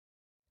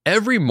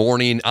Every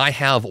morning, I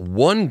have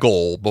one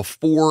goal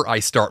before I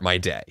start my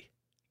day.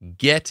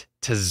 Get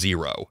to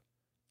zero.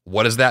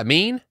 What does that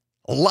mean?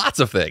 Lots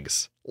of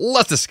things.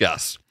 Let's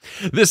discuss.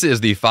 This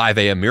is the 5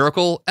 a.m.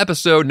 Miracle,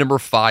 episode number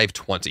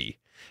 520.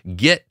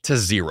 Get to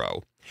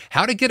zero.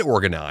 How to get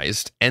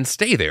organized and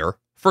stay there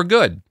for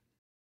good.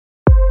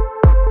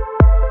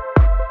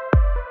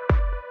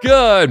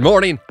 Good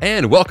morning,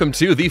 and welcome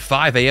to the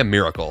 5 a.m.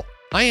 Miracle.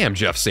 I am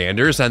Jeff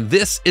Sanders, and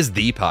this is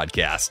the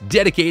podcast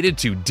dedicated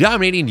to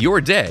dominating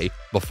your day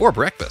before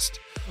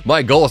breakfast.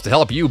 My goal is to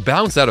help you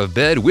bounce out of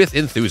bed with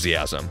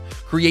enthusiasm,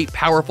 create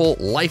powerful,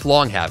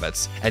 lifelong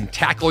habits, and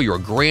tackle your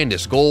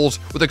grandest goals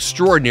with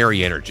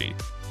extraordinary energy.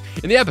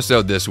 In the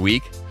episode this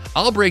week,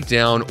 I'll break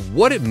down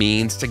what it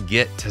means to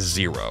get to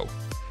zero,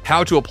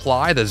 how to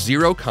apply the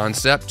zero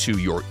concept to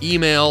your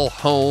email,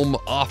 home,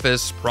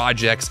 office,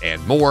 projects,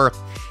 and more,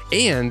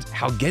 and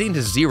how getting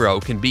to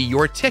zero can be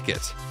your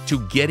ticket to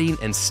getting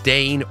and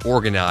staying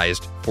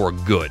organized for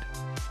good.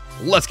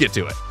 Let's get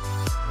to it.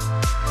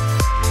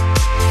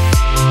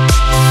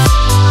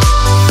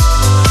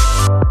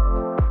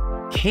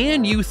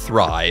 Can you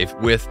thrive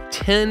with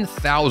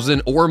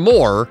 10,000 or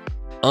more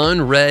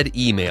unread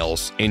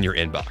emails in your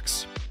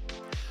inbox?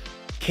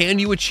 Can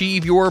you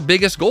achieve your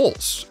biggest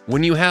goals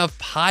when you have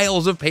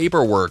piles of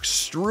paperwork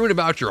strewn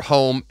about your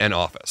home and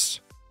office?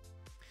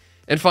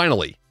 And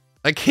finally,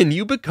 can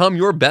you become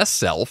your best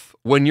self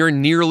when you're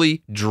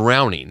nearly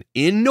drowning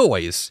in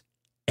noise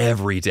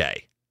every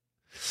day?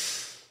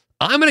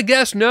 I'm going to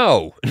guess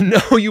no. No,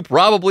 you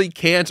probably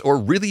can't or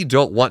really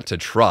don't want to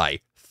try.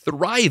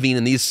 Thriving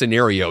in these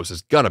scenarios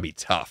is going to be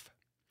tough.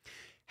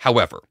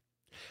 However,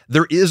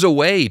 there is a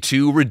way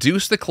to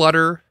reduce the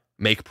clutter,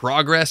 make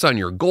progress on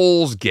your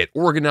goals, get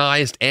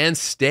organized, and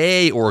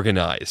stay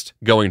organized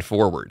going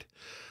forward.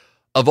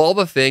 Of all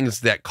the things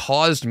that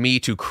caused me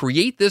to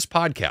create this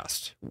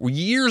podcast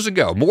years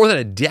ago, more than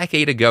a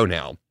decade ago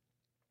now,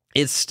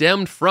 it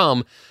stemmed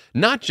from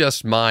not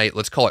just my,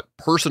 let's call it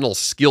personal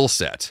skill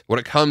set when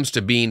it comes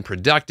to being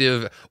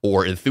productive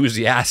or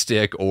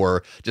enthusiastic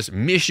or just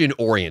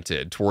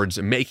mission-oriented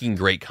towards making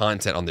great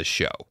content on this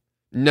show.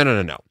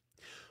 No.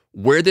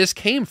 Where this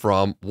came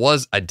from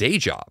was a day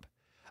job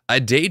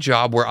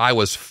where I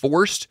was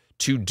forced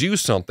to do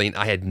something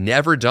I had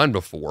never done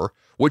before,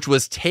 which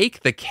was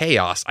take the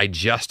chaos I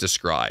just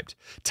described,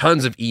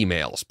 tons of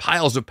emails,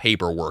 piles of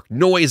paperwork,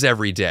 noise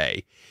every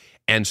day,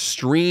 and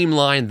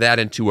streamline that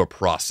into a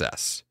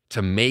process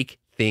to make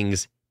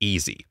things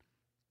easy.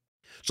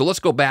 So let's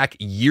go back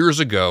years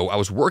ago. I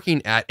was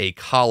working at a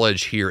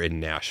college here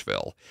in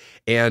Nashville,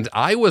 and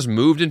I was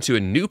moved into a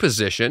new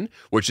position,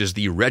 which is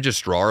the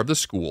registrar of the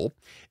school.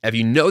 If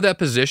you know that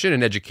position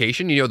in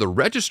education, you know the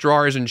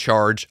registrar is in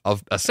charge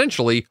of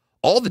essentially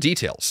all the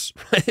details.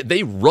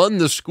 They run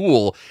the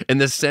school in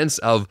the sense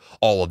of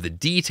all of the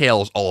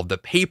details, all of the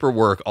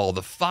paperwork, all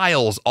the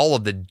files, all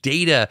of the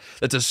data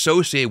that's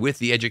associated with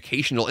the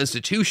educational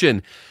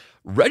institution.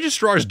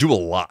 Registrars do a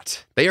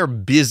lot. They are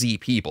busy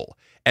people.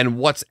 And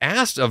what's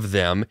asked of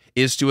them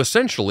is to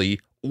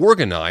essentially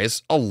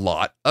organize a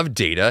lot of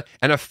data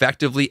and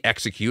effectively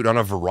execute on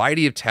a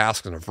variety of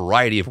tasks in a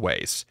variety of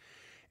ways.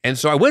 And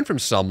so I went from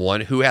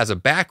someone who has a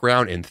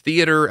background in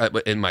theater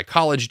in my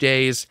college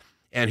days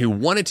and who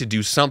wanted to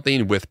do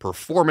something with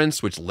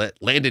performance, which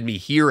landed me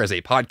here as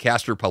a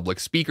podcaster, public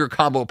speaker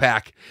combo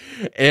pack.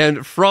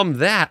 And from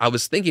that, I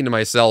was thinking to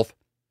myself,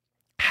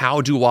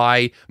 how do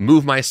I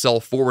move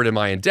myself forward in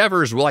my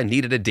endeavors? Well, I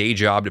needed a day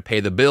job to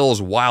pay the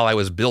bills while I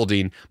was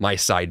building my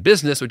side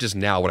business, which is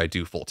now what I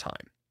do full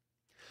time.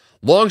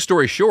 Long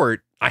story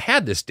short, I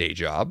had this day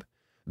job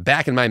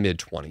back in my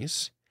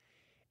mid-20s,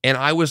 and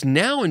I was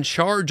now in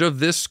charge of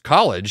this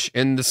college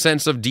in the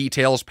sense of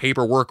details,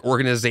 paperwork,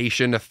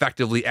 organization,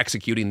 effectively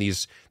executing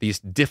these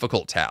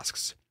difficult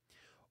tasks.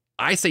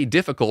 I say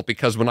difficult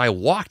because when I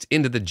walked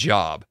into the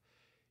job,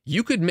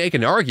 you could make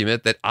an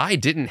argument that I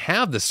didn't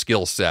have the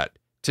skill set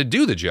to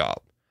do the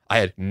job. I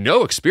had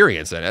no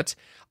experience in it.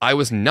 I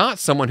was not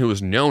someone who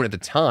was known at the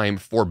time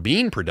for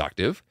being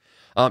productive.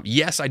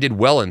 Yes, I did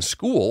well in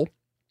school,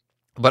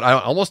 but I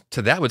almost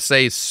to that would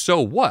say,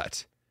 so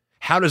what?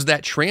 How does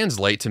that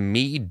translate to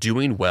me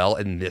doing well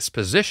in this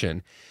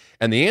position?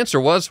 And the answer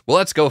was, well,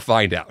 let's go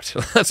find out.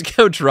 Let's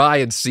go try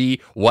and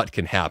see what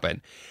can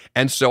happen.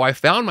 And so I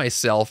found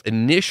myself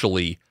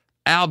initially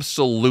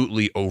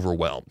absolutely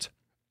overwhelmed.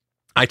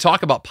 I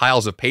talk about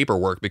piles of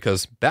paperwork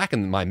because back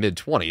in my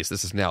mid-20s,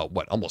 this is now,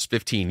 almost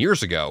 15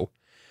 years ago,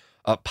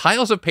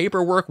 piles of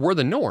paperwork were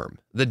the norm.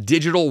 The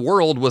digital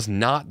world was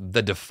not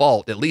the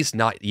default, at least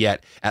not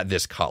yet at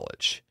this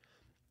college.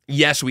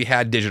 Yes, we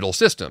had digital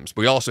systems,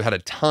 but we also had a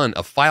ton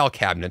of file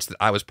cabinets that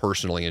I was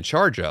personally in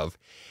charge of.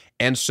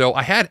 And so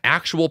I had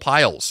actual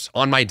piles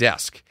on my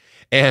desk.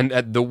 And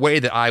the way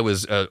that I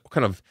was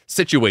kind of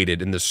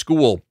situated in the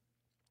school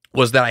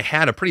was that I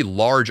had a pretty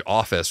large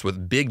office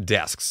with big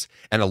desks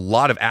and a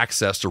lot of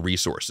access to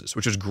resources,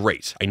 which was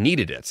great. I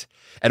needed it.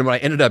 And what I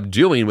ended up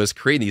doing was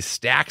creating these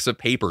stacks of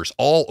papers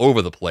all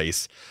over the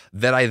place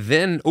that I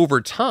then,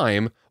 over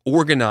time,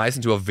 organized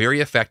into a very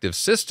effective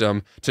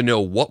system to know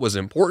what was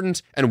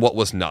important and what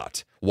was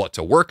not, what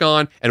to work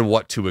on and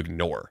what to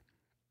ignore.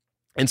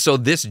 And so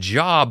this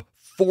job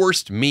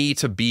forced me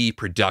to be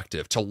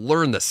productive, to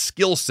learn the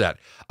skill set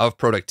of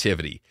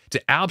productivity,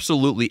 to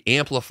absolutely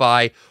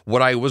amplify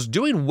what I was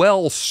doing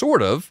well,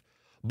 sort of,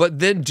 but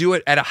then do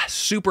it at a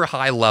super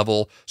high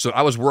level. So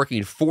I was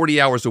working 40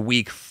 hours a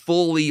week,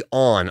 fully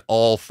on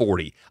all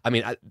 40. I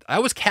mean, I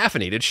was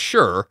caffeinated,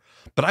 sure,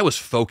 but I was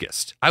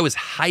focused. I was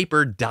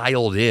hyper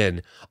dialed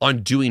in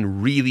on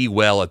doing really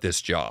well at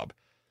this job.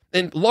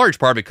 In large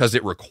part because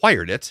it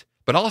required it,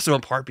 but also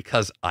in part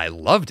because I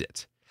loved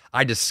it.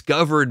 I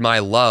discovered my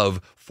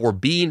love for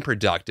being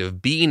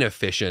productive, being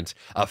efficient,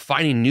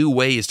 finding new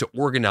ways to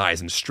organize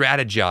and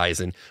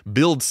strategize and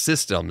build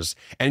systems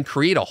and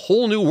create a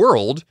whole new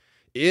world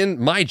in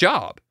my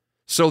job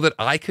so that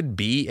I could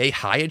be a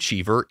high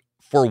achiever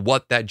for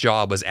what that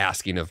job was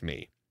asking of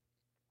me.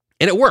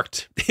 And it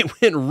worked. It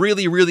went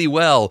really, really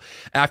well.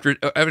 After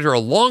a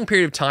long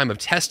period of time of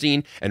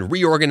testing and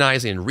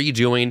reorganizing and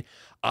redoing,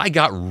 I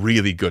got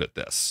really good at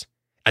this.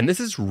 And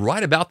this is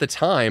right about the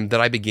time that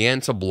I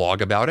began to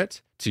blog about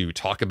it, to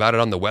talk about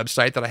it on the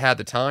website that I had at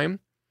the time.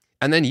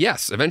 And then,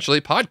 yes, eventually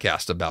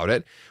podcast about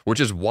it, which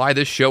is why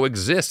this show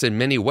exists in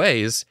many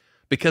ways,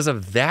 because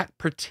of that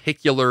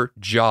particular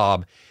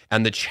job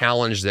and the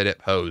challenge that it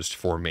posed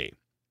for me.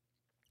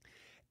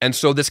 And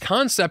so this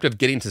concept of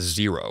getting to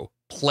zero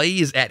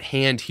plays at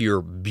hand here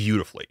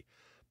beautifully,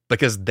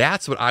 because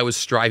that's what I was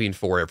striving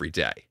for every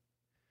day.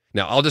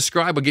 Now, I'll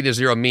describe what getting to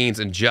zero means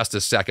in just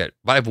a second,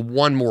 but I have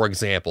one more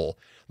example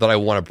that I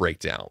want to break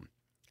down.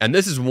 And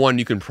this is one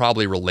you can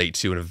probably relate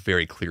to in a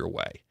very clear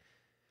way.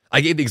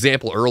 I gave the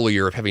example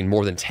earlier of having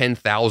more than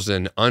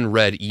 10,000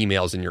 unread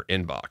emails in your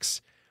inbox.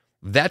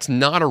 That's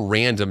not a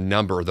random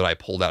number that I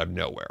pulled out of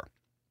nowhere.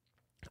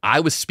 I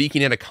was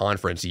speaking at a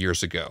conference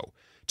years ago,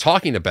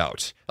 talking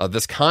about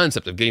this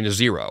concept of getting to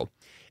zero,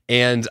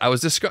 and I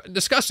was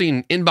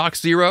discussing inbox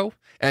zero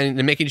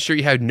and making sure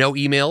you had no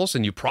emails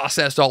and you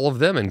processed all of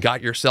them and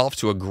got yourself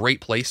to a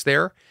great place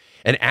there.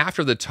 And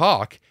after the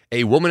talk,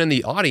 a woman in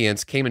the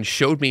audience came and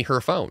showed me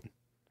her phone.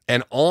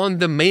 And on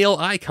the mail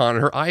icon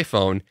on her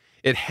iPhone,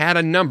 it had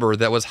a number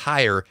that was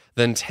higher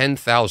than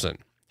 10,000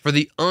 for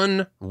the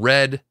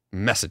unread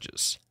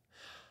messages.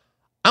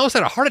 I almost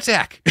had a heart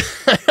attack.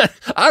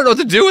 I don't know what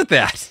to do with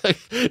that.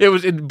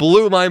 It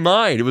blew my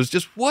mind. It was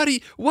just,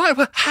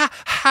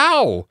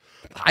 how?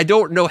 I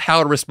don't know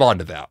how to respond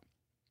to that.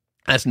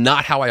 That's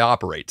not how I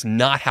operate. It's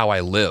not how I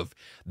live.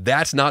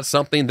 That's not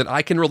something that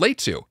I can relate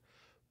to.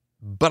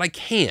 But I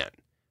can,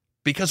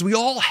 because we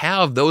all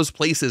have those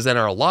places in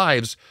our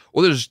lives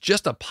where there's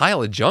just a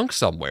pile of junk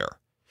somewhere.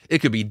 It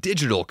could be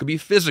digital, it could be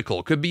physical,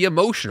 it could be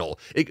emotional.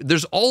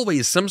 There's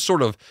always some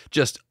sort of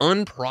just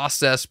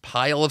unprocessed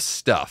pile of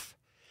stuff.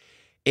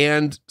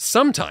 And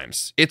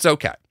sometimes it's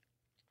okay.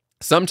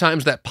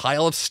 Sometimes that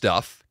pile of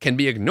stuff can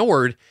be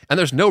ignored and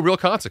there's no real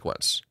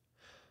consequence.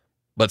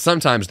 But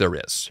sometimes there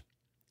is.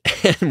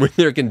 And when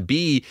there can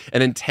be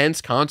an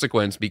intense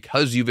consequence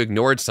because you've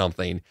ignored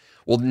something,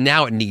 well,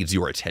 now it needs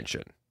your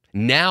attention.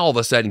 Now, all of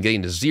a sudden,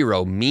 getting to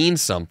zero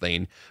means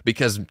something,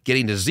 because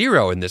getting to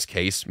zero in this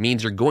case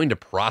means you're going to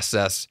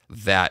process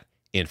that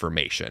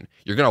information.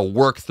 You're going to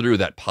work through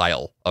that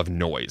pile of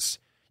noise.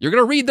 You're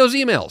going to read those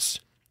emails,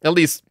 at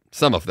least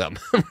some of them.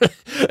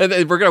 And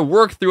then we're going to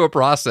work through a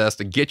process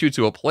to get you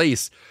to a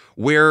place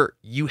where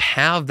you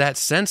have that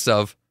sense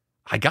of,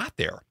 I got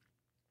there.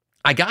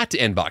 I got to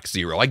inbox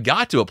zero. I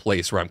got to a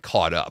place where I'm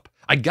caught up.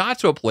 I got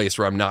to a place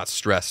where I'm not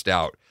stressed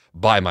out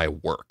by my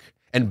work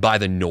and by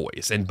the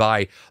noise and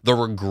by the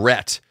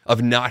regret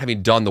of not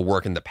having done the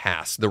work in the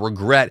past, the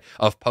regret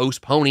of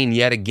postponing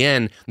yet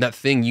again that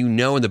thing you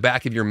know in the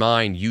back of your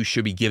mind you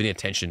should be giving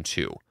attention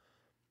to.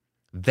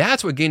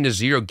 That's what getting to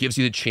zero gives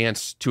you the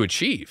chance to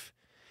achieve,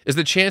 is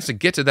the chance to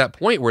get to that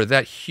point where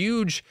that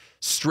huge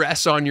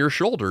stress on your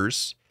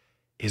shoulders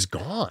is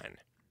gone.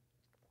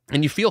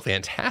 And you feel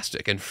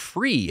fantastic and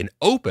free and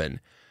open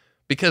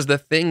because the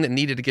thing that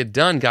needed to get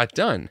done got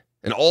done.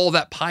 And all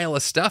that pile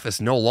of stuff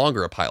is no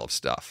longer a pile of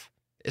stuff.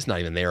 It's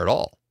not even there at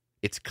all.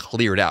 It's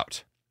cleared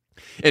out.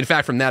 In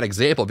fact, from that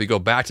example, if you go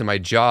back to my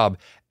job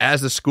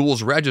as the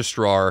school's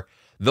registrar,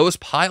 those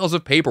piles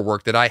of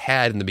paperwork that I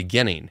had in the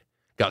beginning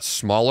got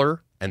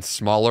smaller and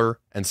smaller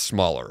and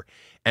smaller.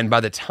 And by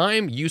the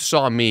time you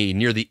saw me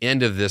near the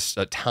end of this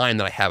time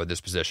that I have at this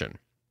position,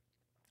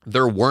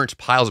 there weren't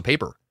piles of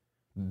paper.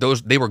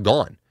 They were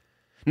gone.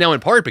 Now,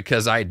 in part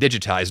because I had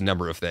digitized a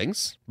number of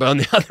things, but on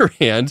the other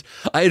hand,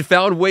 I had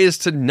found ways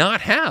to not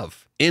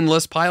have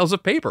endless piles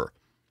of paper.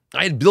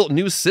 I had built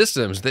new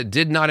systems that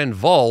did not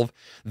involve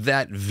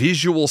that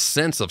visual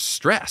sense of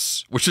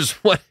stress, which is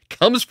what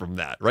comes from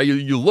that, right?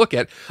 You look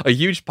at a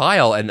huge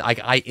pile and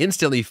I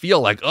instantly feel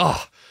like,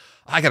 oh,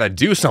 I got to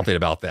do something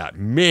about that,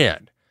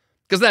 man.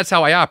 Because that's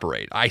how I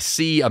operate. I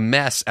see a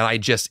mess and I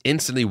just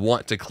instantly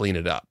want to clean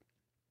it up.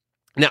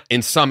 Now,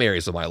 in some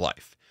areas of my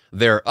life,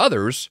 there are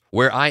others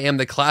where I am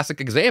the classic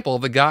example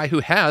of the guy who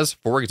has,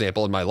 for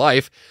example, in my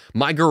life,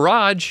 my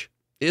garage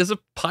is a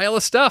pile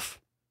of stuff.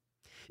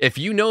 If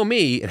you know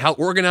me and how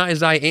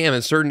organized I am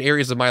in certain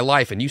areas of my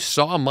life, and you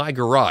saw my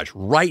garage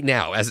right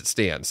now as it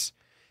stands,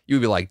 you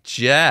would be like,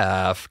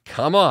 Jeff,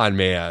 come on,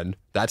 man.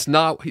 That's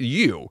not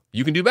you.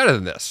 You can do better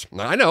than this.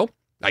 I know.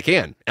 I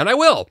can. And I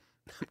will.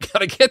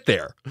 Gotta get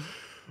there.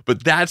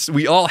 But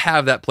we all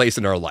have that place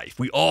in our life.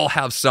 We all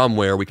have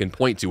somewhere we can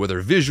point to, whether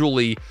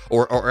visually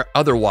or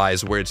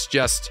otherwise, where it's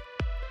just,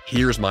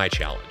 here's my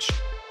challenge.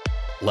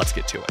 Let's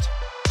get to it.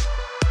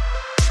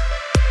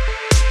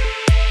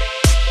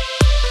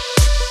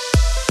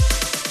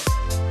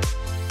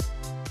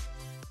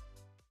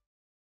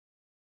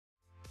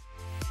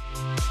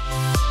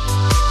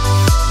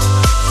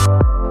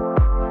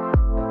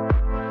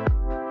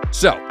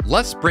 So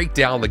let's break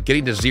down the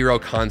getting to zero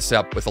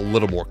concept with a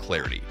little more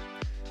clarity.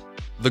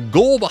 The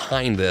goal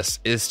behind this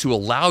is to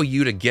allow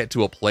you to get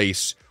to a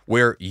place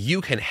where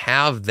you can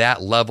have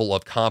that level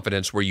of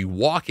confidence where you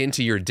walk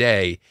into your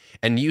day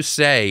and you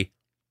say,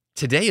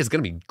 today is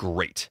going to be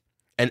great.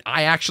 And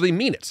I actually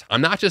mean it.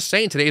 I'm not just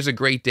saying today is a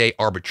great day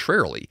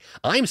arbitrarily.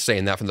 I'm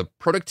saying that from the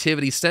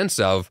productivity sense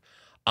of,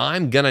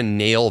 I'm going to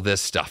nail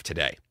this stuff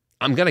today.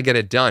 I'm going to get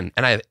it done.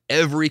 And I have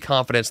every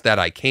confidence that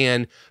I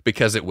can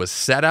because it was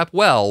set up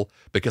well,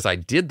 because I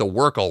did the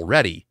work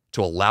already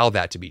to allow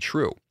that to be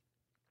true.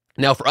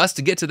 Now, for us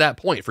to get to that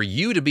point, for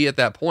you to be at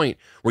that point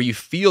where you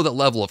feel that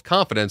level of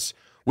confidence,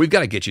 we've got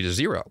to get you to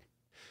zero.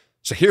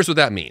 So here's what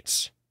that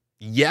means.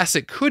 Yes,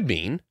 it could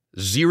mean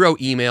 0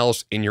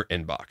 emails in your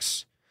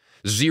inbox,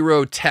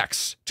 0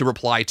 texts to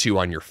reply to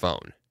on your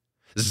phone,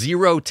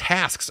 0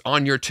 tasks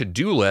on your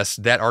to-do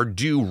list that are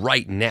due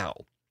right now,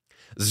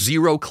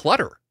 0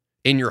 clutter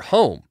in your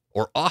home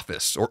or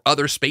office or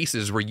other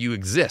spaces where you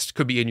exist.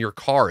 Could be in your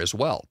car as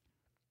well.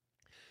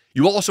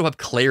 You also have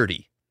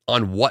clarity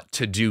on what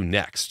to do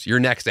next, your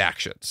next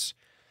actions,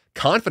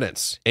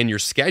 confidence in your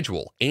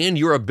schedule and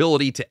your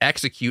ability to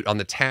execute on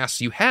the tasks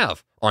you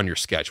have on your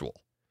schedule.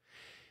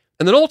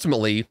 And then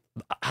ultimately,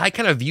 I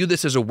kind of view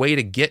this as a way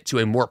to get to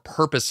a more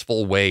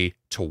purposeful way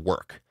to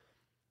work,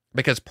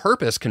 because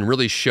purpose can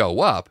really show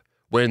up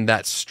when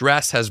that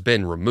stress has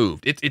been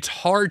removed. It's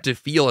hard to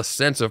feel a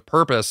sense of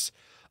purpose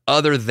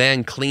other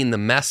than clean the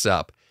mess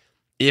up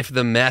if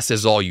the mess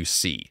is all you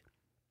see,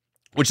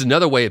 which is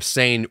another way of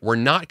saying we're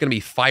not going to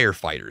be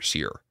firefighters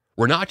here.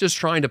 We're not just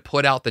trying to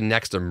put out the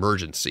next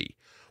emergency.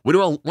 We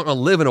don't want to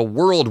live in a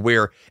world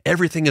where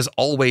everything is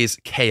always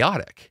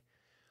chaotic,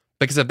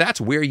 because if that's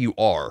where you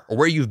are or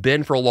where you've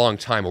been for a long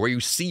time or where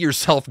you see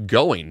yourself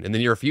going in the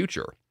near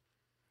future,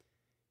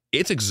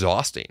 it's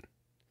exhausting.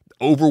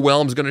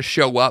 Overwhelm's going to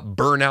show up.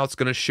 Burnout's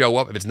going to show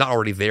up if it's not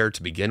already there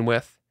to begin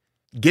with.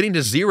 Getting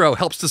to zero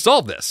helps to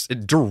solve this.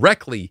 It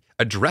directly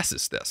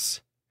addresses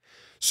this.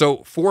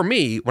 So for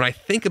me, when I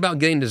think about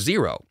getting to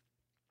zero,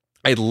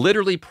 I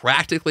literally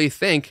practically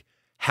think,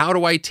 how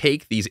do I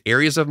take these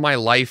areas of my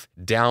life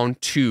down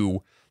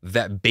to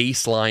that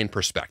baseline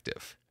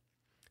perspective?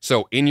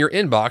 So in your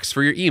inbox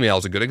for your email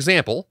is a good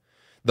example,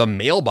 the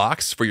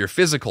mailbox for your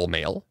physical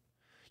mail,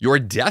 your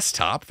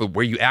desktop for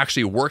where you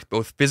actually work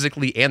both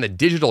physically and the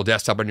digital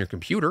desktop on your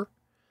computer.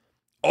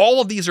 All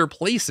of these are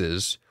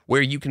places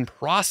where you can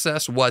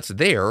process what's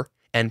there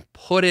and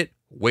put it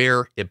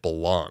where it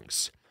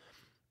belongs.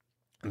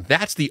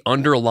 That's the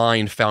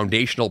underlying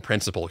foundational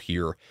principle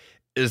here,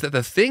 is that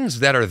the things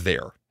that are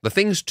there, the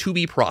things to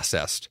be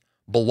processed,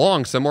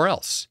 belong somewhere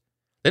else.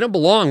 They don't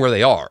belong where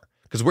they are,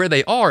 because where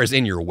they are is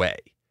in your way.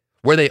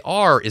 Where they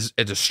are is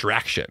a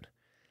distraction.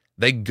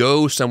 They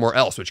go somewhere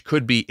else, which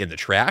could be in the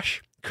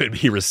trash, could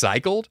be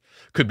recycled,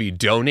 could be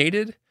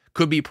donated,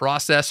 could be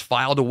processed,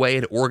 filed away,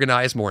 and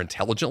organized more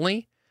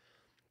intelligently.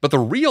 But the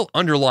real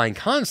underlying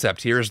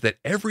concept here is that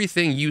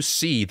everything you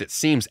see that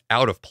seems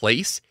out of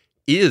place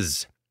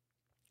is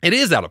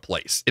out of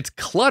place. It's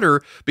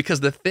clutter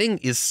because the thing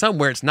is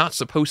somewhere it's not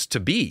supposed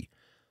to be.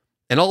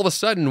 And all of a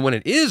sudden, when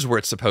it is where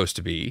it's supposed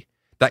to be,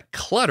 that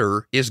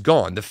clutter is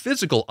gone. The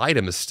physical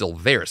item is still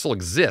there. It still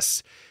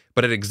exists,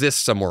 but it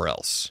exists somewhere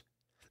else.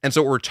 And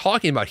so what we're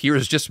talking about here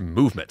is just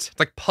movement. It's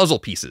like puzzle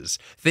pieces.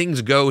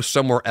 Things go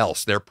somewhere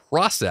else. They're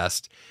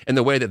processed in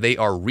the way that they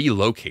are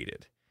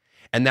relocated.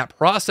 And that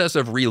process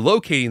of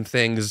relocating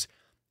things,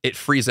 it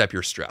frees up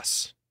your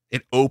stress.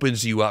 It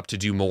opens you up to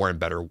do more and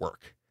better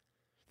work.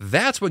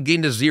 That's what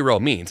getting to zero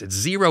means. It's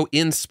zero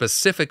in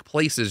specific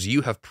places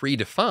you have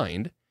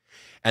predefined,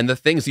 and the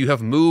things you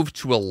have moved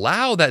to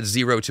allow that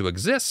zero to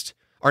exist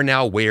are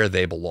now where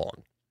they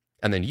belong.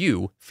 And then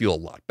you feel a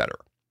lot better.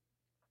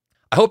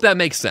 I hope that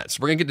makes sense.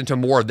 We're going to get into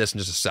more of this in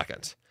just a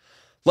second.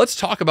 Let's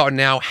talk about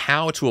now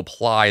how to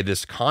apply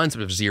this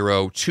concept of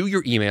zero to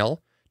your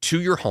email,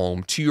 to your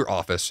home, to your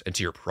office, and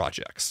to your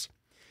projects.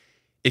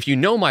 If you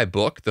know my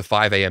book, The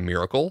 5 a.m.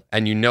 Miracle,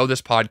 and you know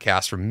this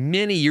podcast from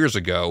many years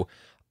ago,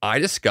 I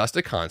discussed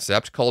a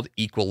concept called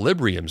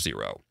equilibrium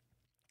zero.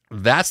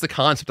 That's the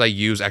concept I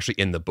use actually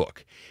in the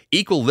book.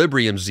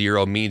 Equilibrium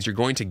zero means you're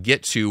going to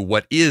get to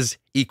what is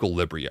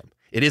equilibrium.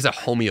 It is a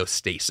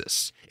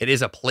homeostasis. It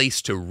is a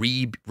place to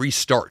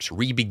restart,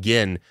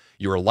 re-begin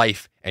your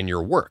life and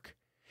your work.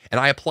 And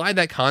I applied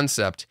that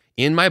concept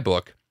in my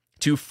book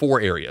to 4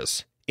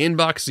 areas: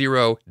 Inbox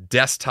 0,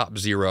 Desktop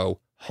 0,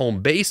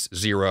 Home Base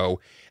 0,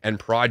 and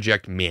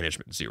Project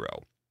Management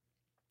 0.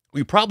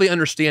 We probably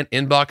understand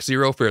Inbox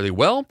 0 fairly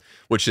well,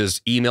 which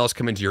is emails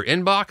come into your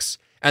inbox,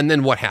 and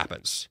then what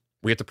happens?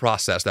 We have to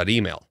process that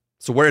email.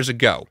 So where does it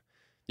go?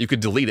 You could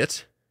delete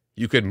it.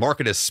 You could mark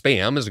it as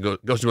spam as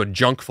it goes to a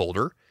junk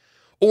folder,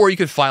 or you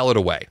could file it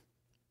away.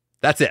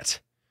 That's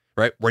it,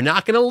 right? We're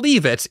not going to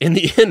leave it in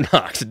the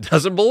inbox. It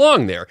doesn't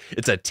belong there.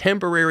 It's a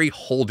temporary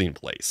holding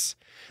place.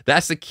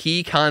 That's the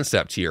key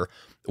concept here.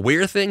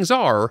 Where things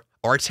are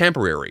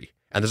temporary,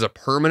 and there's a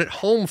permanent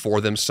home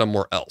for them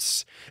somewhere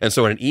else. And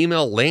so when an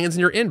email lands in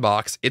your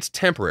inbox, it's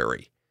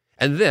temporary.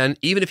 And then,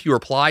 even if you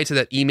reply to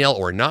that email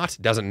or not,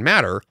 doesn't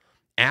matter,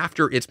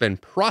 after it's been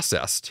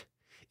processed,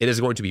 it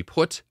is going to be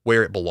put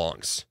where it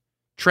belongs.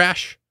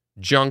 Trash,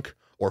 junk,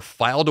 or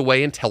filed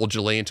away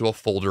intelligently into a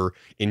folder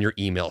in your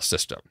email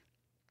system.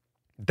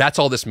 That's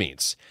all this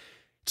means.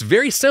 It's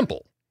very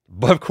simple,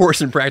 but of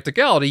course, in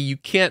practicality, you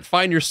can't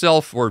find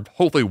yourself, or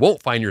hopefully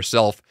won't find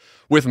yourself,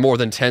 with more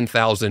than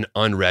 10,000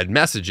 unread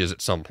messages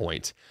at some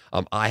point.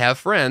 I have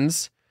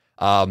friends,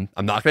 I'm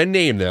not going to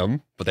name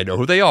them, but they know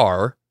who they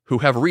are, who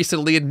have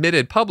recently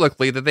admitted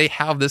publicly that they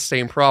have this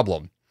same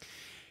problem.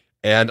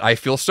 And I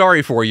feel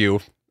sorry for you.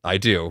 I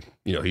do.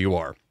 You know who you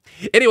are.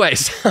 Anyway,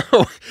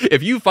 so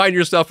if you find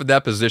yourself in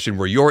that position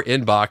where your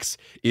inbox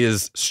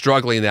is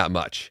struggling that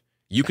much,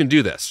 you can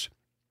do this.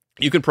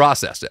 You can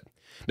process it.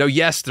 Now,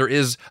 yes, there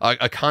is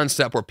a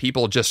concept where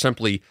people just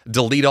simply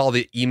delete all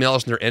the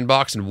emails in their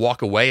inbox and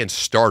walk away and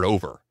start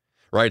over,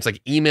 right? It's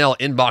like email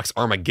inbox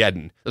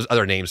Armageddon. There's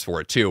other names for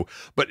it too.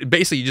 But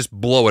basically, you just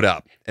blow it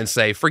up and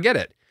say, forget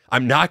it.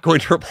 I'm not going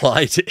to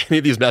reply to any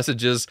of these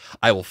messages.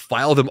 I will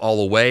file them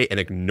all away and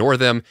ignore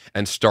them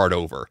and start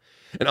over.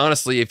 And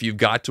honestly, if you've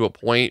got to a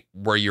point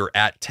where you're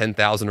at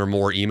 10,000 or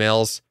more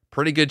emails,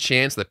 pretty good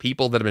chance the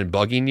people that have been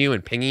bugging you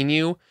and pinging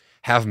you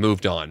have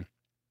moved on.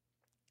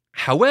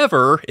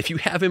 However, if you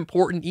have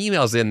important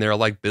emails in there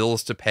like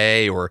bills to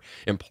pay or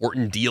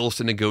important deals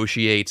to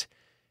negotiate,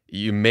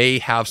 you may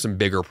have some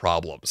bigger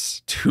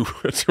problems to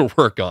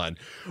work on,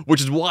 which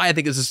is why I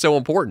think this is so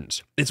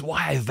important. It's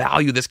why I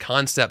value this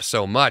concept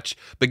so much,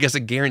 because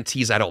it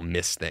guarantees I don't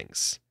miss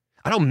things.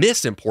 I don't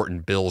miss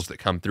important bills that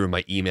come through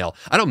my email.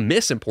 I don't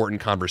miss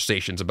important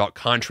conversations about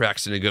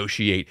contracts to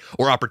negotiate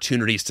or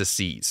opportunities to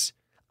seize.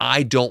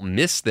 I don't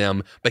miss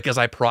them because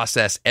I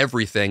process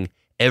everything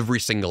every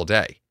single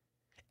day.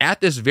 At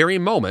this very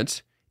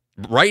moment,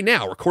 right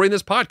now, recording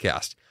this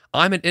podcast,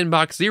 I'm at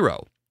inbox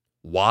 0.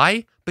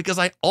 Why? Because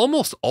I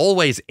almost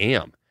always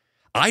am.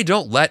 I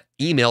don't let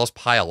emails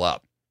pile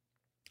up.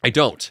 I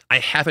don't. I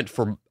haven't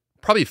for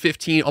probably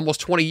 15, almost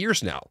 20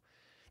 years now.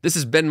 This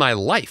has been my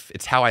life.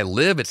 It's how I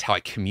live. It's how I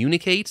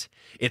communicate.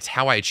 It's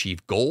how I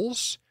achieve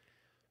goals.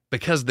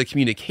 Because the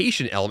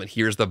communication element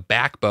here is the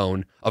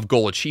backbone of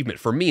goal achievement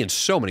for me in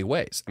so many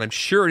ways. And I'm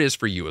sure it is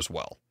for you as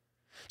well.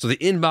 So the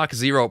inbox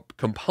 0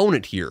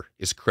 component here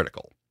is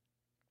critical.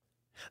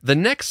 The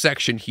next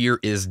section here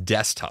is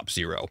desktop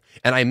 0,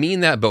 and I mean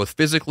that both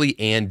physically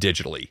and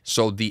digitally.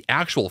 So the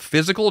actual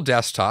physical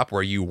desktop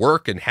where you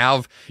work and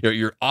have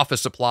your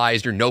office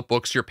supplies, your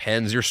notebooks, your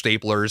pens, your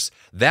staplers,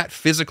 that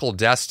physical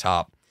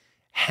desktop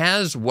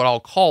has what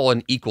I'll call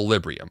an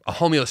equilibrium, a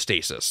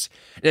homeostasis.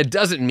 And it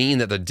doesn't mean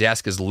that the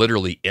desk is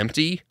literally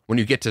empty when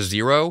you get to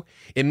 0.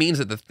 It means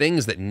that the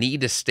things that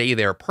need to stay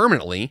there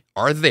permanently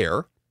are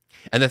there,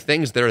 and the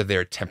things that are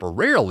there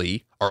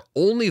temporarily are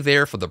only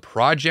there for the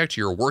project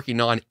you're working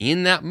on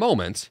in that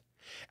moment.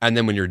 And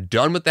then when you're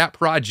done with that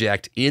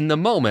project in the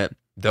moment,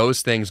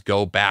 those things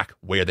go back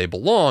where they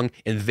belong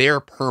in their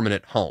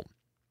permanent home.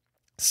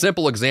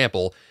 Simple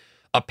example,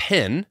 a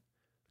pen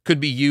could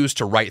be used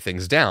to write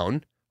things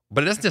down,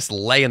 but it doesn't just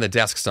lay on the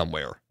desk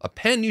somewhere. A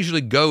pen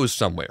usually goes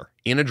somewhere,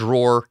 in a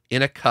drawer,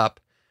 in a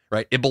cup,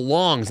 right? It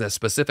belongs in a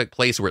specific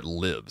place where it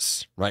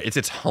lives, right? It's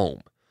its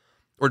home.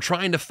 We're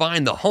trying to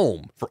find the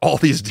home for all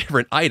these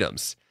different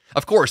items.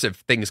 Of course, if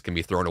things can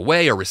be thrown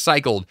away or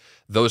recycled,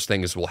 those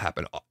things will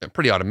happen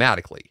pretty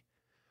automatically.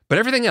 But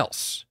everything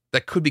else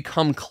that could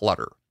become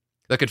clutter,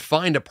 that could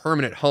find a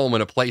permanent home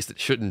in a place that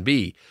shouldn't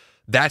be,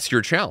 that's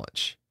your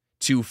challenge,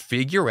 to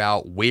figure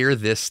out where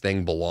this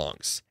thing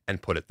belongs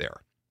and put it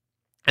there.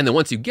 And then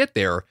once you get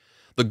there,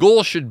 the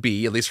goal should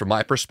be, at least from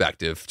my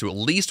perspective, to at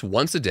least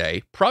once a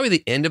day, probably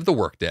the end of the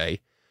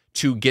workday,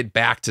 to get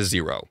back to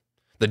 0.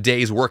 The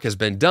day's work has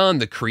been done.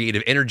 The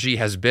creative energy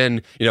has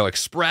been,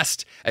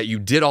 expressed. You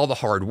did all the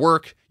hard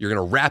work. You're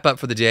going to wrap up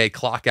for the day,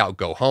 clock out,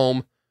 go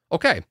home.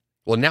 Okay,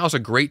 well, now's a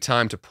great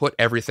time to put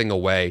everything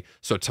away.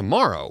 So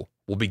tomorrow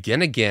we'll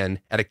begin again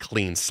at a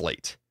clean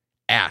slate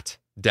at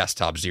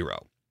desktop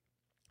 0.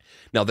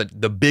 Now,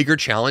 the bigger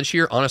challenge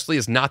here, honestly,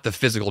 is not the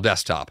physical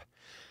desktop.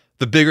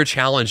 The bigger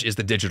challenge is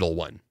the digital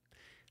one.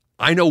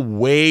 I know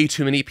way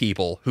too many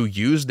people who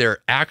use their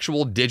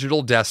actual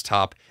digital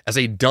desktop as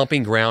a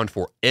dumping ground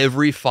for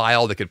every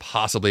file they could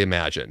possibly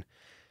imagine.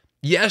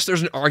 Yes,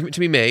 there's an argument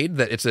to be made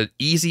that it's an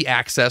easy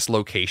access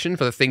location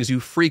for the things you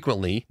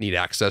frequently need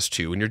access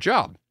to in your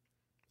job.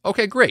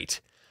 Okay,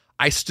 great.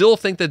 I still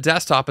think the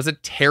desktop is a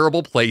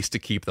terrible place to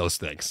keep those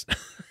things.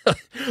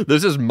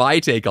 This is my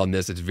take on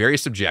this. It's very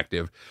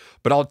subjective,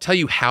 but I'll tell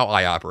you how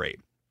I operate.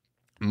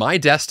 My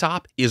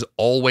desktop is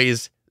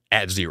always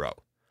at 0,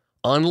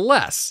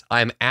 unless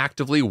I'm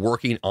actively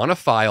working on a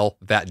file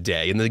that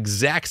day in the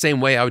exact same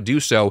way I would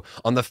do so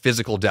on the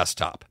physical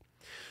desktop.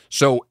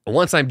 So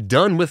once I'm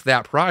done with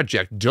that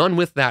project, done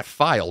with that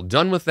file,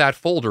 done with that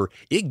folder,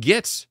 it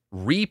gets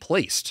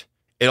replaced.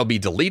 It'll be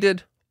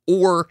deleted,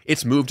 or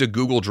it's moved to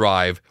Google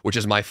Drive, which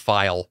is my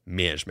file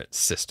management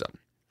system.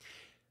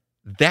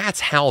 That's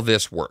how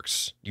this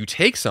works. You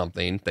take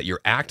something that you're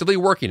actively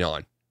working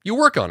on, you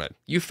work on it,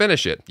 you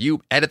finish it,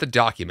 you edit the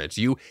documents,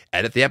 you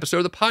edit the episode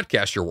of the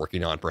podcast you're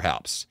working on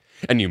perhaps,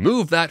 and you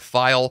move that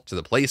file to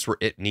the place where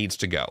it needs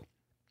to go.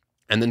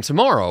 And then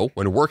tomorrow,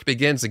 when work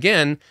begins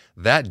again,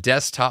 that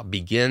desktop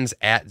begins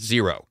at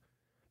 0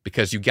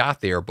 because you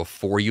got there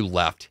before you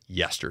left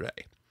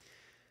yesterday.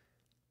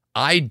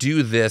 I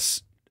do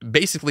this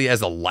basically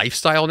as a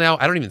lifestyle now.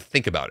 I don't even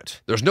think about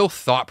it. There's no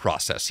thought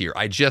process here.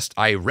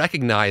 I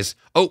recognize,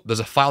 oh, there's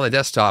a file on the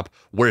desktop.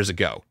 Where does it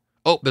go?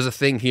 Oh, there's a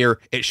thing here.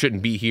 It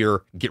shouldn't be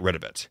here. Get rid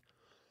of it.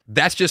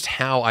 That's just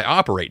how I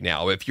operate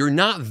now. If you're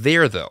not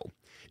there, though,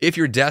 if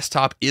your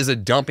desktop is a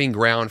dumping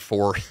ground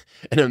for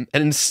an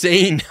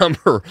insane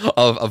number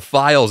of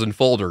files and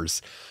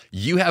folders,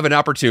 you have an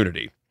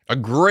opportunity, a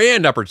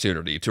grand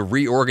opportunity to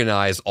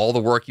reorganize all the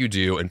work you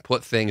do and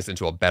put things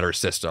into a better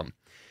system.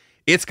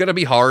 It's going to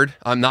be hard.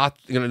 I'm not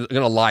going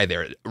to lie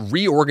there.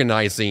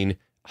 Reorganizing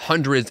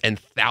hundreds and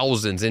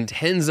thousands and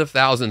tens of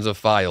thousands of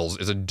files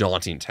is a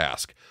daunting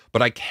task,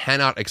 but I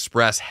cannot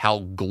express how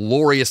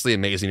gloriously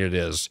amazing it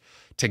is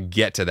to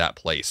get to that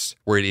place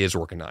where it is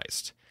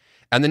organized.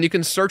 And then you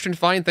can search and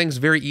find things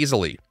very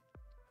easily.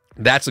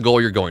 That's the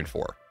goal you're going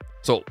for.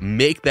 So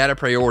make that a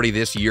priority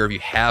this year if you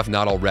have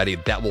not already.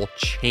 That will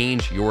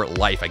change your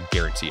life, I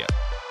guarantee it.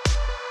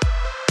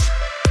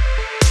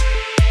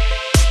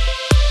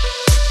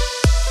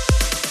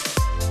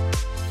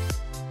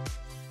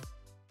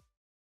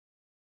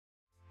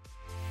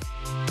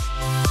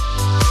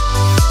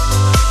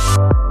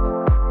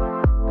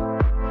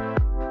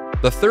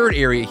 The third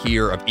area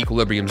here of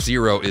equilibrium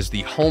 0 is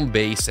the home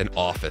base and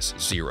office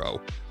 0,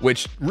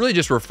 which really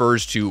just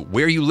refers to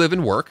where you live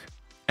and work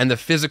and the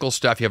physical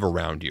stuff you have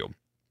around you.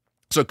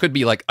 So it could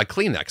be like a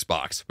Kleenex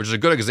box, which is a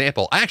good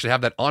example. I actually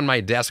have that on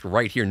my desk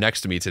right here next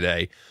to me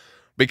today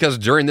because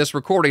during this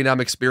recording, I'm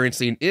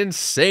experiencing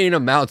insane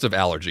amounts of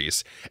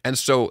allergies. And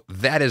so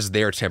that is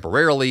there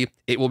temporarily.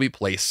 It will be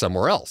placed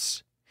somewhere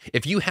else.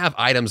 If you have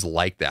items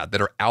like that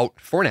that are out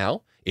for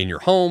now, in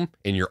your home,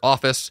 in your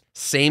office,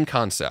 same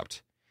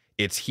concept.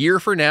 It's here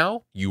for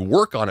now, you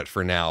work on it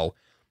for now,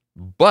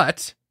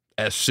 but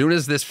as soon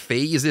as this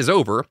phase is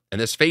over,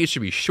 and this phase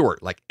should be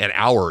short, like an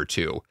hour or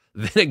two,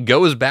 then it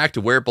goes back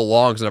to where it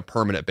belongs on a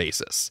permanent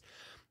basis.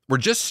 We're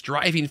just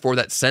striving for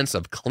that sense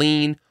of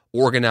clean,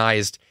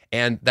 organized,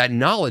 and that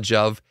knowledge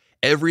of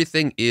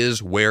everything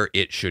is where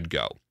it should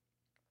go.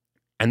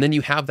 And then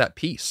you have that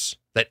peace,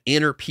 that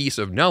inner peace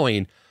of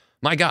knowing,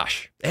 my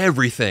gosh,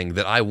 everything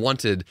that I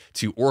wanted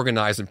to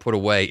organize and put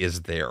away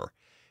is there.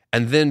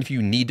 And then if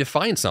you need to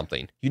find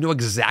something, you know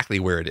exactly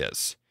where it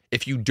is.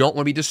 If you don't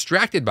want to be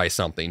distracted by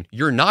something,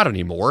 you're not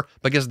anymore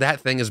because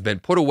that thing has been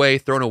put away,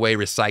 thrown away,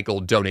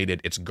 recycled,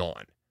 donated, it's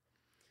gone.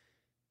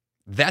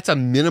 That's a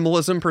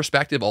minimalism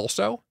perspective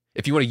also.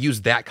 If you want to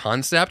use that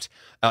concept,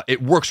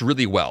 it works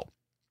really well.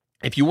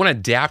 If you want to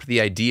adapt the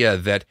idea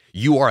that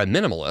you are a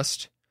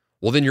minimalist,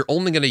 well, then you're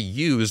only going to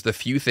use the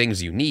few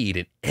things you need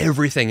and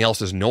everything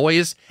else is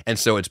noise, and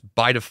so it's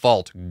by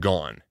default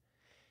gone.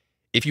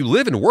 If you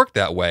live and work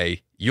that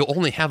way, you'll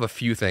only have a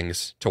few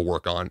things to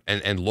work on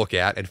and look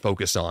at and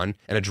focus on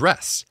and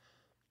address.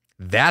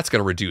 That's going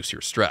to reduce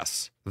your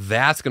stress.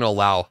 That's going to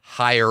allow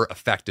higher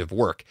effective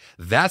work.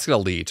 That's going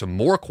to lead to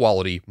more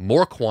quality,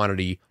 more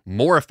quantity,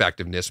 more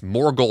effectiveness,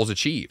 more goals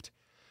achieved.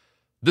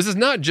 This is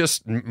not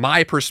just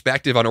my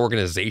perspective on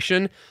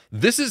organization.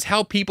 This is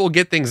how people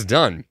get things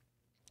done.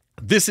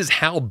 This is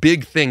how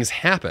big things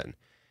happen,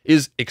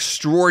 is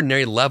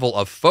extraordinary level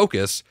of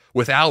focus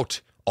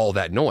without all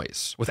that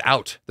noise,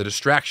 without the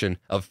distraction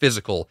of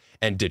physical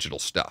and digital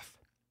stuff.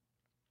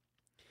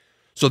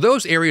 So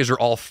those areas are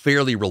all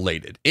fairly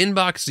related.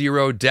 Inbox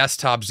 0,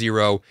 desktop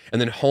 0,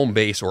 and then home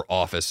base or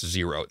office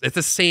 0. It's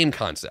the same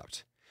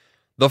concept.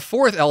 The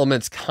fourth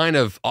element's kind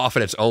of off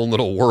in its own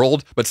little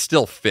world, but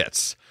still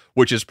fits,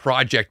 which is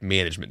project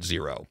management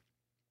 0.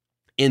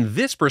 In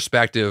this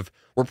perspective,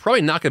 we're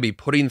probably not going to be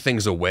putting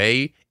things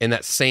away in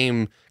that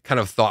same kind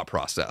of thought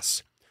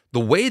process. The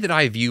way that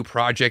I view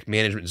project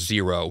management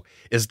 0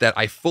 is that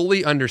I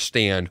fully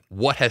understand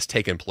what has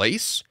taken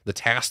place, the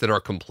tasks that are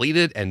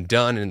completed and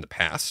done in the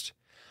past.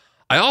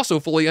 I also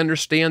fully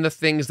understand the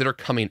things that are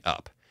coming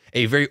up,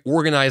 a very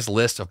organized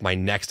list of my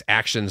next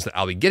actions that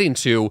I'll be getting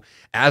to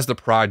as the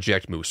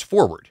project moves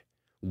forward,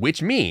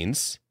 which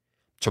means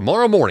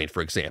tomorrow morning,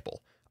 for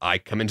example, I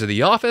come into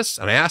the office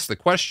and I ask the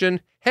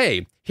question,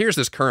 hey, here's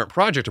this current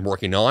project I'm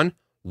working on.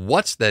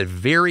 What's the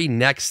very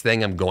next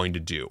thing I'm going to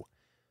do?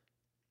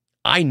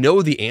 I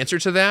know the answer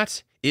to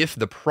that if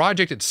the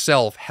project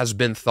itself has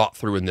been thought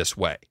through in this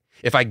way.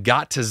 If I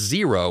got to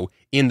 0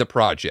 in the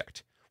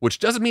project, which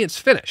doesn't mean it's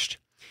finished.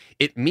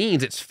 It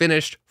means it's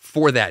finished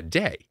for that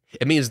day.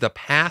 It means the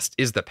past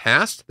is the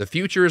past, the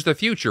future is the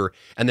future,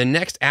 and the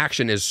next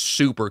action is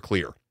super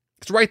clear.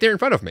 It's right there in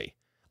front of me.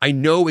 I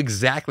know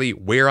exactly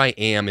where I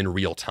am in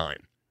real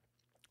time.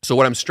 So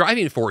what I'm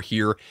striving for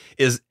here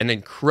is an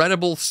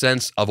incredible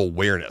sense of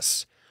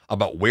awareness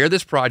about where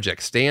this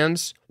project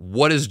stands,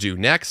 what is due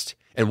next,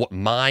 and what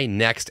my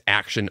next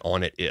action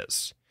on it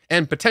is,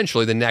 and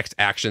potentially the next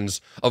actions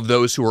of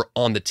those who are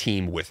on the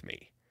team with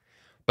me.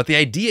 But the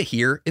idea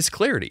here is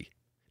clarity.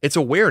 It's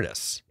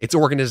awareness, it's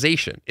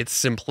organization, it's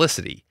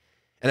simplicity,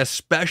 and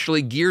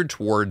especially geared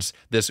towards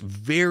this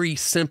very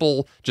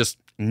simple, just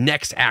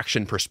next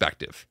action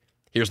perspective.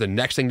 Here's the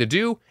next thing to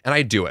do, and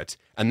I do it.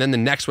 And then the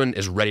next one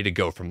is ready to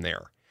go from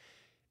there.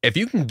 If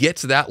you can get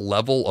to that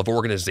level of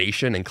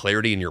organization and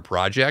clarity in your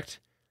project,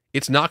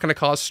 it's not going to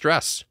cause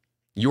stress.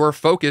 Your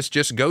focus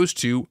just goes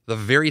to the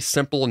very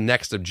simple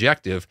next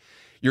objective.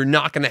 You're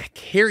not going to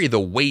carry the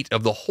weight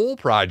of the whole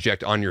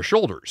project on your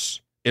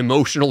shoulders.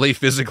 Emotionally,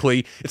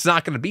 physically, it's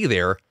not going to be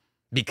there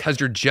because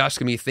you're just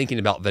going to be thinking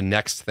about the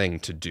next thing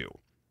to do.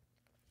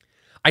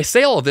 I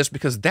say all of this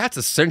because that's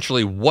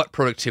essentially what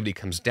productivity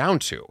comes down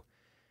to,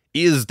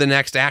 is the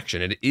next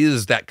action. It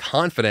is that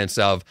confidence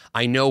of,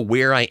 I know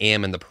where I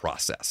am in the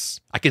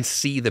process. I can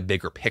see the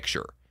bigger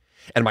picture,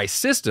 and my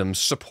systems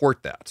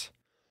support that.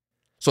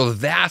 So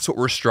that's what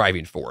we're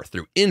striving for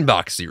through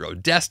Inbox 0,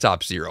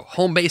 Desktop 0,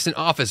 Home Base and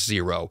Office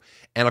 0,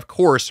 and of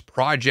course,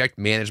 Project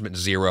Management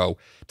 0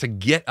 to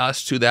get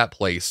us to that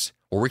place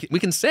where we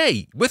can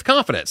say with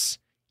confidence,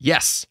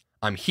 yes,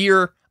 I'm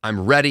here,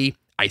 I'm ready,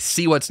 I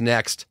see what's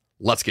next,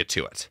 let's get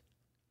to it.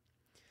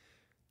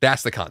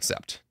 That's the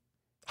concept.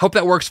 Hope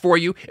that works for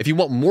you. If you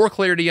want more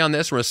clarity on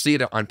this, or want to see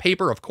it on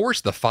paper, of course,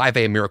 the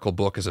 5A Miracle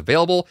book is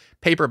available,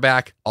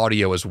 paperback,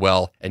 audio as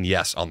well, and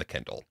yes, on the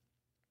Kindle.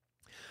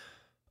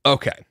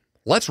 Okay,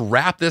 let's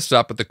wrap this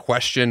up with the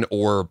question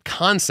or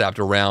concept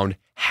around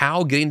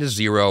how getting to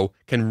 0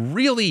 can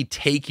really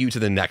take you to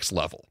the next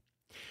level.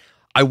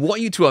 I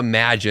want you to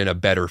imagine a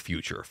better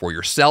future for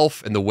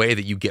yourself and the way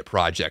that you get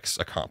projects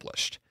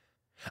accomplished.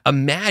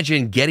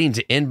 Imagine getting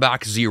to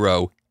Inbox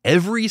 0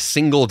 every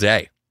single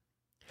day.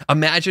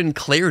 Imagine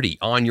clarity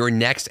on your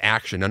next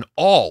action on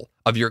all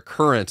of your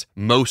current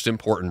most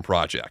important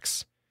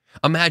projects.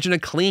 Imagine a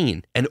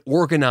clean and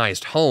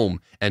organized home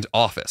and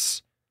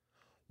office.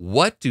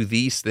 What do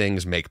these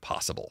things make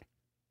possible?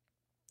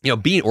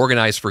 Being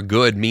organized for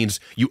good means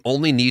you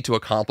only need to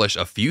accomplish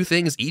a few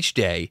things each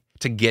day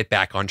to get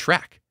back on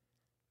track.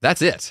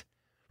 That's it,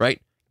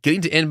 right?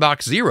 Getting to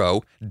Inbox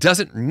 0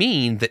 doesn't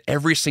mean that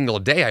every single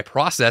day I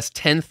process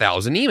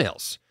 10,000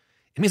 emails.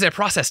 It means I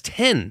process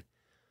 10,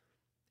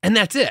 and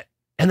that's it.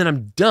 And then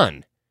I'm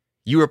done.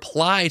 You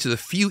reply to the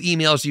few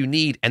emails you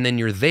need, and then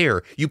you're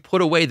there. You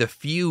put away the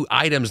few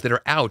items that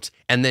are out,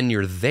 and then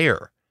you're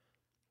there.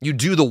 You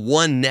do the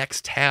one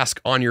next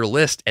task on your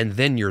list, and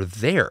then you're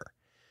there.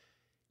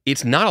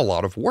 It's not a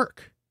lot of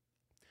work.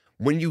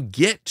 When you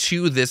get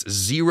to this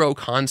 0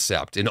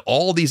 concept in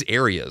all these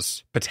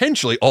areas,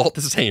 potentially all at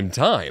the same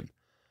time,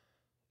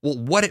 well,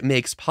 what it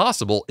makes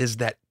possible is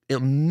that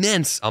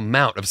immense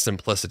amount of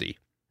simplicity.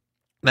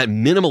 That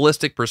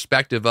minimalistic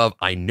perspective of,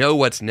 I know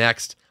what's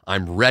next,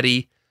 I'm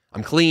ready,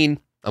 I'm clean,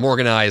 I'm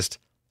organized,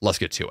 let's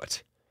get to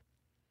it.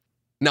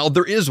 Now,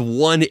 there is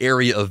one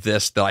area of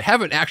this that I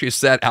haven't actually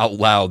said out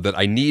loud that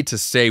I need to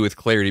say with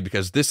clarity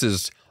because this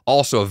is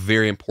also a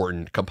very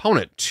important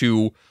component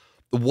to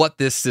what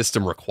this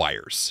system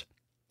requires.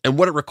 And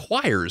what it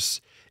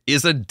requires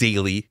is a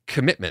daily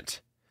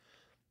commitment.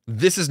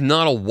 This is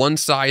not a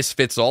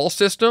one-size-fits-all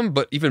system,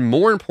 but even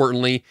more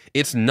importantly,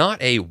 it's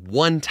not a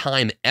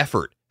one-time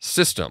effort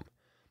system.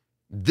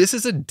 This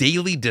is a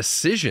daily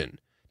decision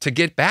to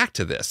get back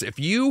to this. If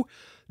you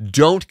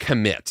don't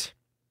commit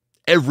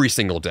every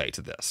single day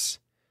to this,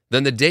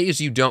 then the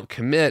days you don't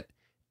commit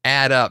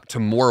add up to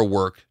more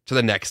work to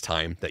the next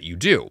time that you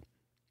do.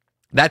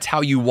 That's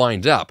how you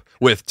wind up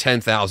with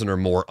 10,000 or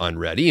more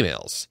unread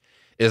emails,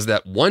 is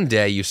that one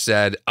day you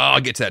said,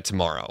 I'll get to that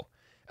tomorrow.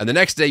 And the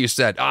next day you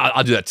said,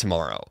 I'll do that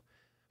tomorrow.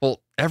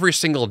 Well, every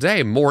single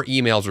day, more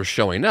emails are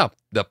showing up.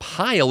 The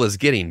pile is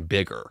getting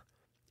bigger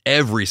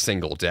every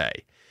single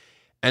day.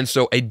 And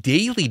so a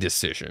daily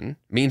decision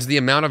means the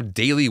amount of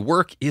daily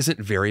work isn't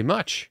very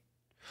much.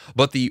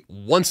 But the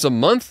once a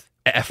month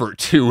effort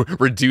to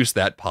reduce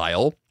that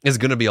pile is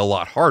going to be a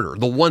lot harder.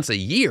 The once a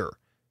year,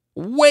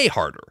 way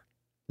harder.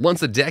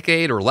 Once a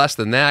decade or less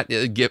than that,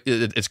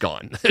 it's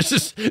gone.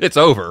 It's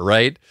over,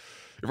 right?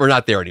 We're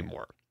not there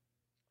anymore.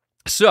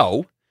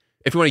 So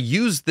if you want to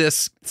use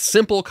this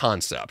simple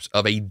concept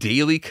of a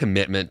daily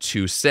commitment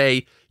to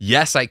say,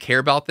 yes, I care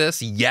about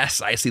this.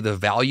 Yes, I see the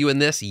value in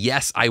this.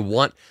 Yes, I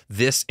want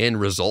this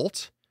end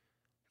result.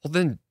 Well,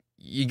 then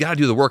you got to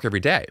do the work every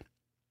day.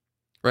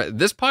 Right?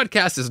 This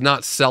podcast is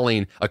not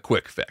selling a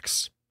quick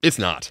fix. It's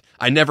not.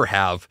 I never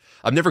have.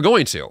 I'm never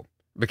going to,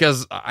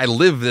 because I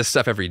live this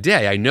stuff every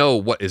day. I know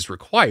what is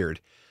required.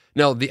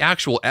 Now, the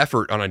actual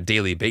effort on a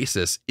daily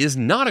basis is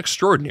not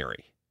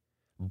extraordinary,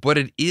 but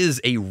it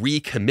is a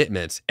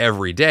recommitment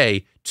every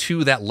day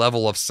to that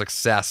level of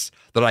success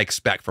that I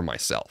expect from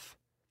myself.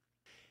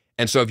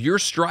 And so if you're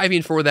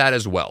striving for that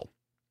as well,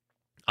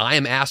 I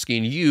am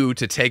asking you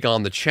to take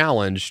on the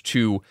challenge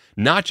to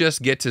not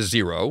just get to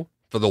zero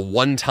for the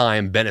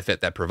one-time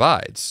benefit that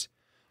provides,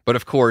 but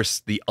of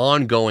course, the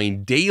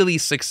ongoing daily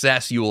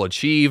success you will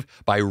achieve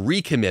by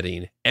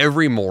recommitting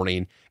every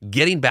morning,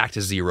 getting back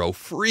to zero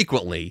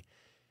frequently.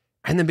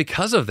 And then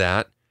because of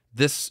that,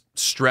 this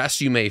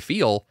stress you may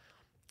feel,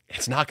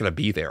 it's not going to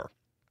be there.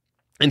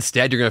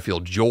 Instead, you're going to feel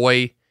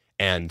joy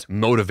and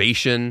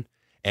motivation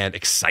and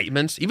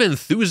excitement, even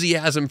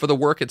enthusiasm for the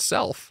work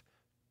itself,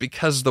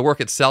 because the work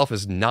itself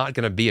is not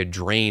going to be a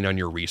drain on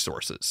your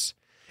resources.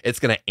 It's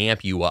going to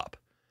amp you up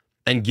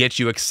and get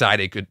you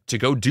excited to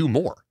go do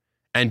more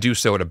and do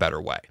so in a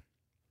better way.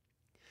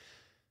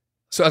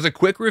 So as a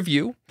quick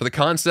review for the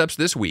concepts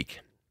this week,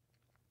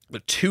 the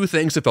 2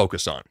 things to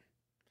focus on: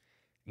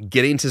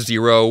 getting to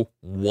zero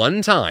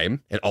one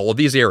time in all of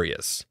these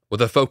areas,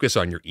 with a focus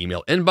on your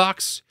email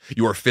inbox,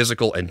 your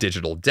physical and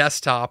digital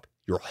desktop,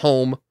 your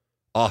home,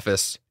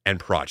 office, and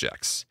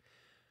projects.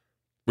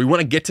 We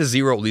want to get to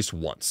zero at least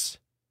once.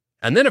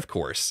 And then, of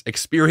course,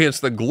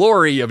 experience the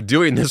glory of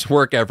doing this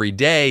work every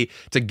day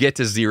to get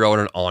to zero on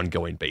an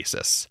ongoing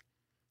basis.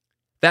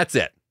 That's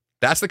it.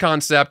 That's the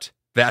concept.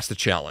 That's the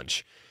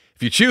challenge.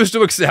 If you choose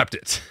to accept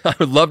it, I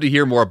would love to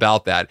hear more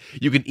about that.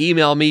 You can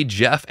email me,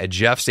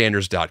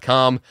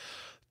 jeff@jeffsanders.com.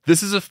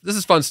 This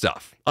is fun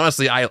stuff.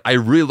 Honestly, I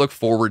really look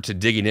forward to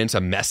digging into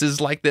messes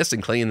like this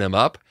and cleaning them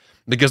up,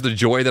 because the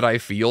joy that I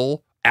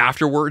feel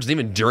afterwards, and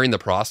even during the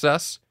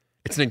process,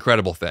 it's an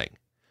incredible thing.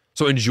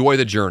 So enjoy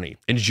the journey.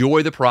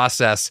 Enjoy the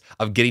process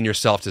of getting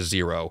yourself to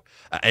zero,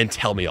 and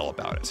tell me all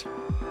about it.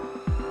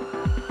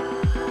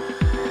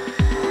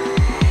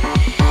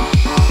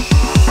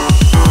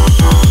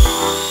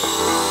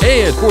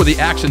 And for the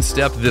action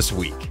step this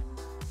week,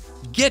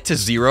 get to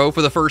zero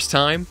for the first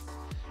time.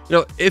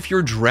 If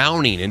you're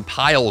drowning in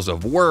piles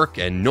of work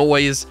and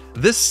noise,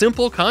 this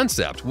simple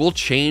concept will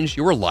change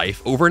your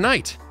life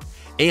overnight.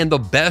 And the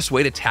best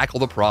way to tackle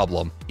the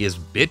problem is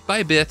bit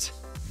by bit,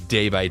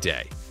 day by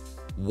day.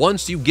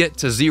 Once you get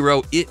to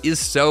zero, it is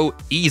so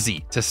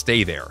easy to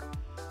stay there.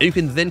 And you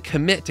can then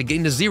commit to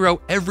getting to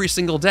zero every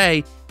single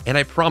day, and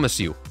I promise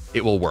you,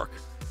 it will work.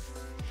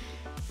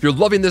 If you're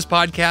loving this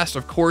podcast,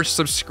 of course,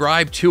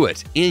 subscribe to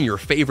it in your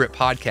favorite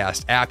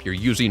podcast app you're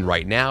using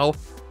right now,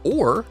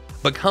 or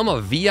become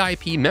a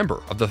VIP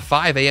member of the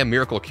 5 a.m.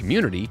 Miracle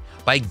community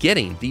by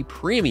getting the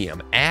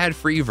premium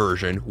ad-free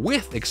version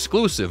with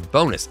exclusive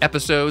bonus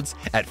episodes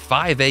at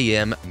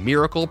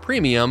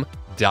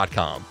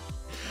 5ammiraclepremium.com.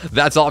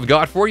 That's all I've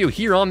got for you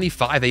here on the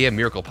 5 a.m.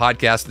 Miracle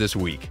podcast this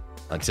week.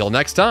 Until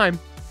next time,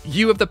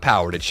 you have the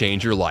power to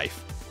change your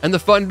life, and the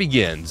fun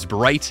begins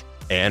bright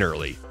and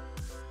early.